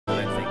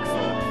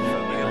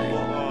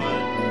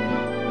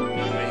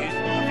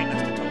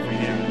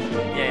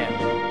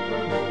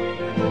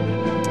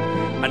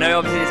know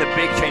obviously it's a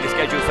big change of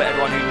schedule for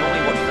everyone who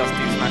normally watches us do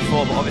Smash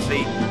 4, but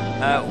obviously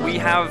we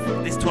have,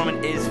 this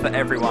tournament is for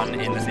everyone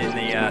in the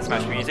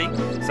Smash community.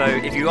 So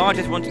if you are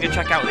just wanting to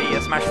check out the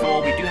Smash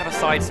 4, we do have a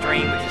side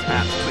stream which is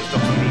at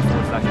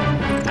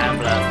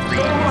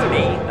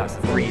twitch.tv/Ambler3me. That's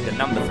the 3, the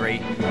number 3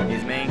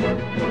 is me.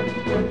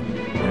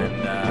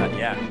 And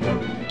yeah.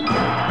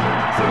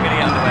 So we're going to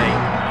get underway.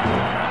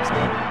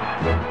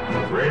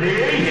 Ready?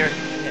 Can you hear it?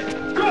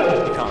 Yeah.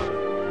 Go! You can't.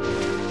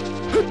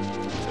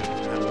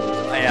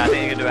 Oh, yeah, I think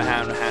you're going to do a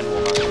hand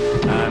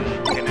warm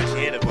up. You can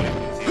actually hear the volume.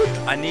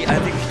 I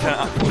think we should turn it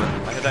up for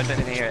them. Like, I don't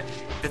think they hear it.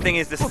 The thing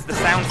is, the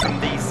sound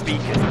from these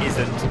speakers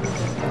isn't the.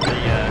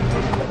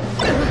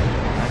 I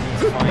need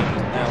to find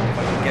out if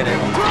I can get it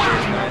on the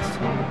ears, guys.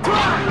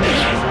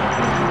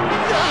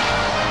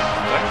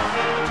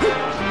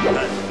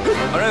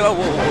 Oh no! Oh,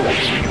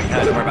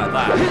 whoa! Don't worry about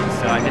that.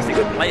 So I just think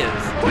the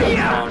players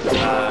aren't.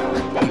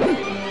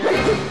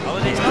 Oh,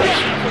 these guys?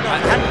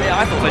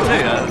 I thought so too.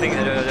 I think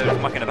they're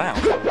mucking about.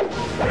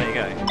 There you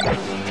go.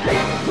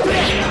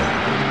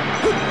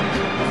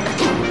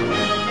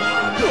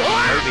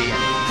 Moby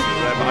and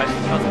Kiisu, but I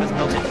think husband's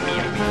not in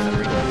Moby for some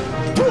reason.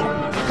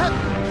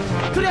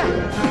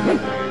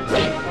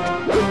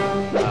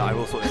 I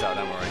will sort this out,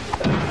 don't worry.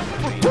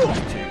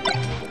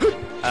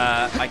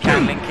 I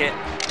can link it.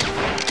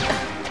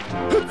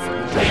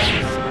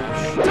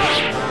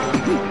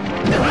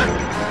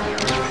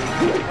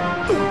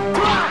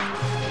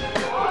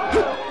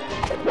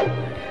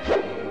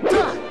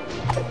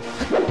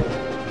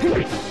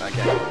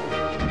 Okay.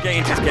 Getting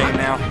into this game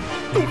now.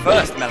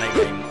 First melee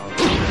game.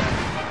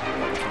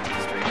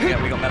 We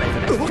got melee for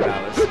the next 2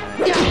 hours.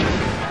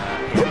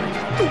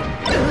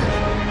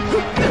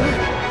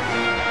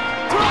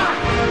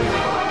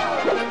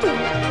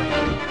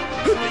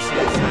 This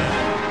is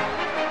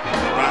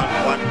round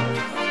 1.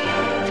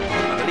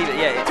 I believe it,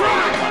 yeah, it's the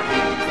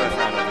first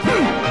round.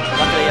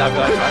 Luckily, I've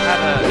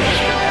had a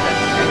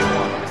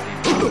LS1, obviously,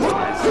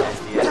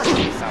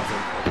 SDS, South of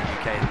the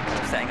UK,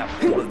 setting up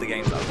all of the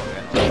games that I've got going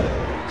on.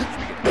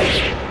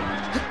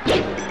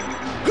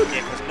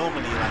 Yeah, because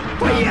normally, like,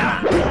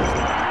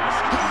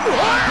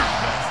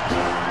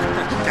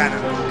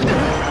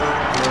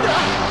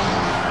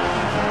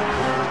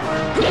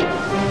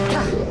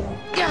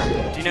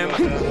 do you know much?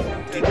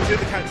 Do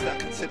the characters that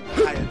consider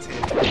higher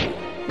tier?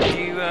 Do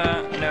you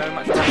know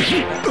much about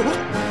it?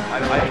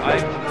 I've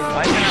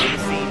been out of the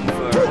scene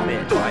for a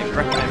bit, but I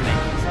recommend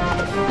names.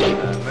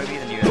 Moby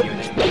the newer name.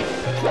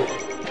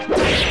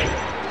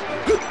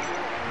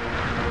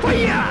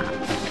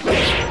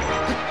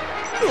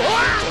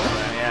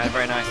 Yeah,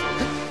 very nice.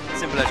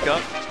 Simple edge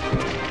guard.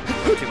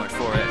 Not too much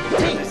for it.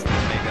 Just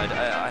maybe I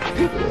like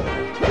the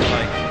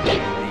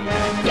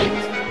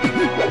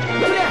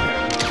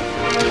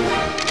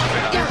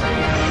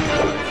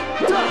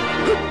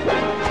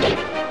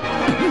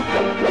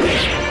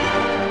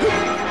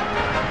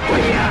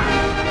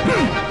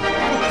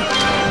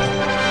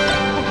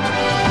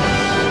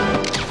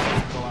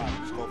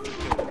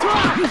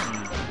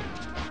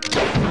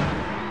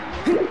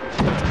a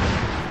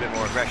bit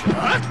more aggression.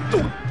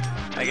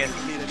 I guess.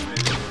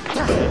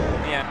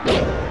 Yeah.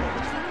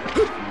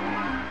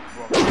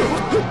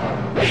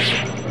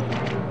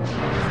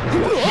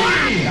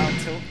 Down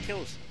tilt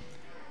kills.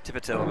 Tip a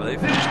till, I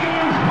believe. There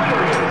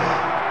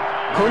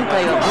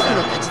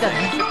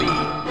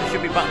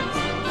should be buttons.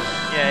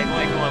 Yeah, if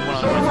you want one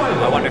on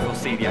one. I wonder if we'll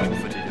see the actual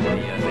footage of the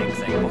thing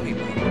saying Moby. Hear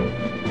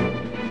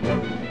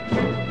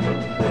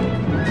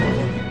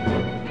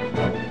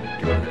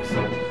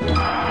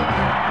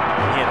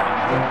that?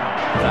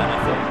 Is that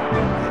enough?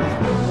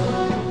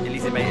 At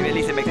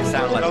least it makes it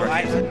sound like. No,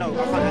 I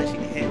can't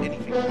actually hear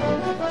anything.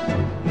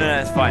 No,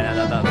 it's fine.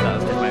 That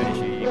was just my own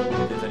issue.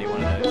 There's only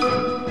one of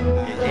those.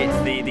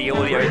 It's the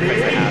audio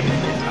interface they have is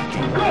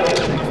lacking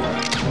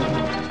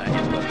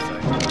input. So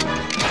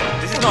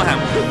this is not how.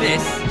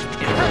 This is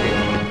happy.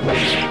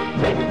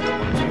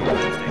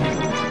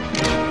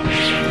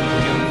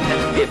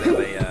 Tends to be a bit of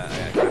a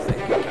classic.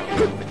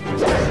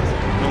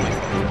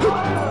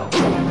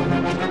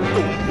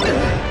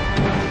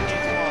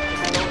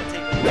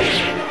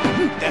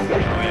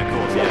 Definitely. Oh yeah, of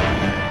course,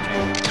 yeah.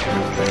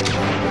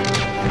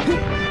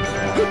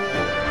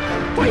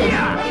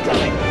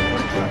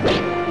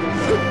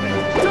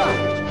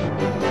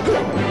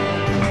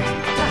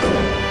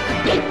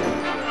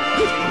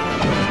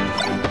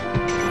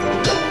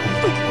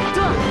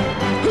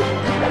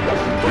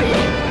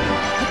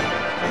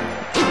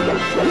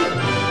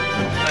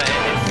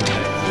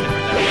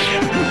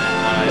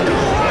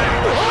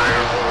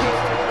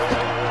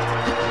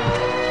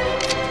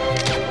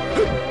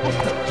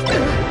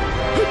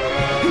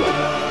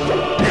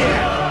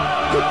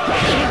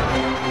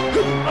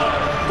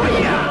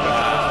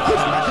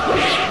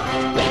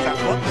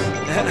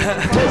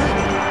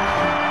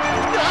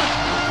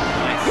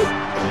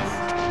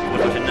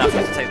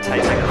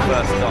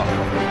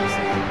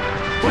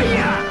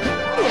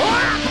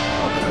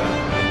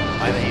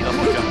 Either he lost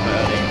the jump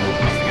early,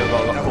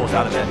 got caught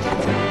out of it.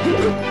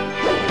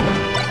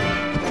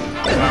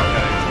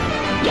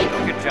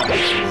 Good jump.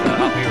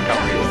 Up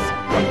recovery is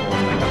quite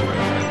important.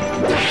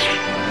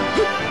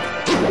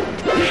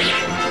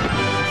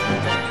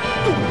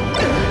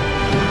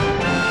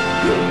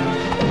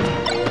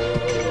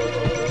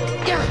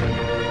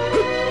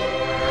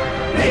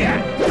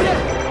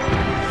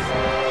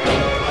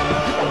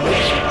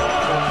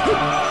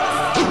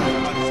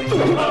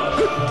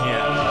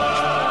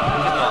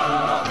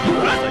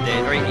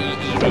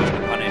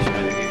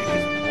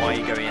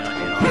 going in on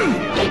the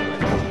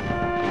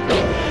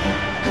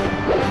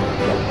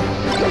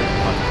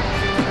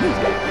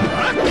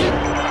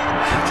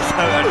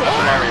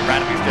Larry,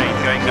 random exchange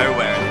going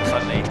nowhere, and then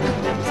suddenly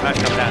Smash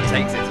comes out and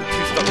takes it. It's a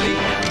 2-stock lead.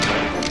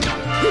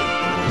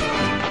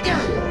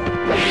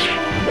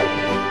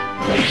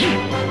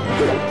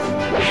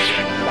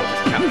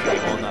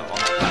 Capturing on that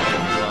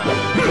platform as well.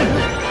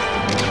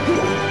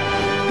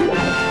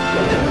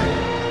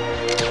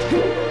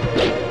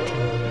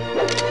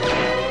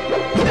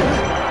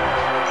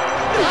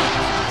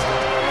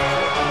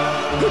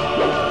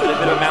 A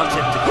bit of a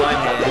mountain to climb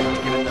here,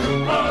 given the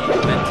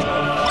momentum.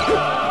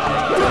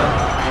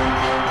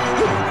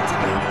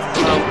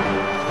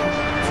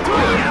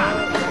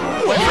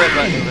 Went for it,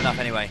 but it was enough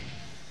anyway.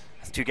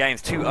 That's 2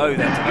 games, 2-0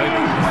 then to Moby.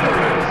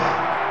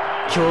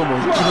 Ladies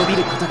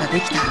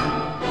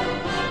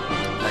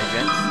and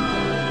gents,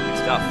 good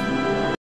stuff.